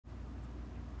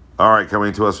All right,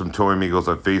 coming to us from Toy Amigos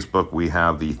on Facebook, we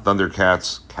have the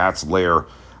Thundercats Cat's Lair.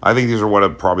 I think these are one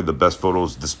of probably the best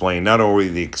photos displaying not only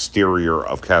the exterior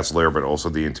of Cat's Lair, but also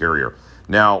the interior.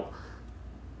 Now,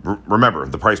 remember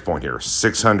the price point here: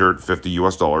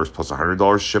 $650 plus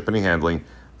 $100 shipping and handling.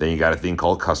 Then you got a thing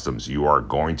called customs. You are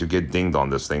going to get dinged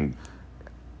on this thing.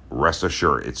 Rest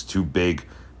assured, it's too big.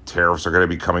 Tariffs are going to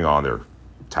be coming on there.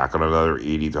 Tack on another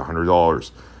 $80 to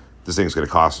 $100. This thing's going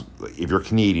to cost, if you're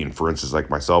Canadian, for instance, like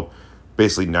myself,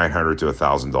 basically $900 to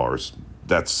 $1,000.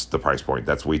 That's the price point.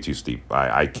 That's way too steep.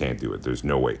 I can't do it. There's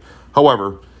no way.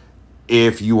 However,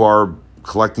 if you are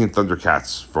collecting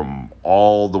Thundercats from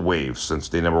all the waves since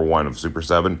day number 1 of Super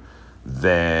 7,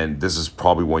 then this is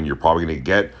probably one you're probably going to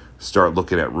get. Start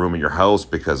looking at room in your house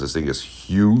because this thing is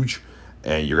huge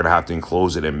and you're going to have to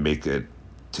enclose it and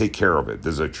take care of it.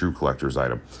 This is a true collector's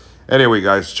item. Anyway,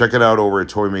 guys, check it out over at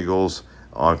Toy Amigos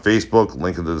on Facebook,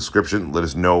 link in the description. Let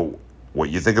us know what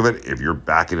you think of it, if you're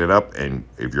backing it up, and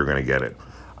if you're going to get it.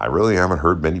 I really haven't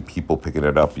heard many people picking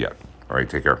it up yet. All right,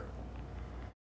 take care.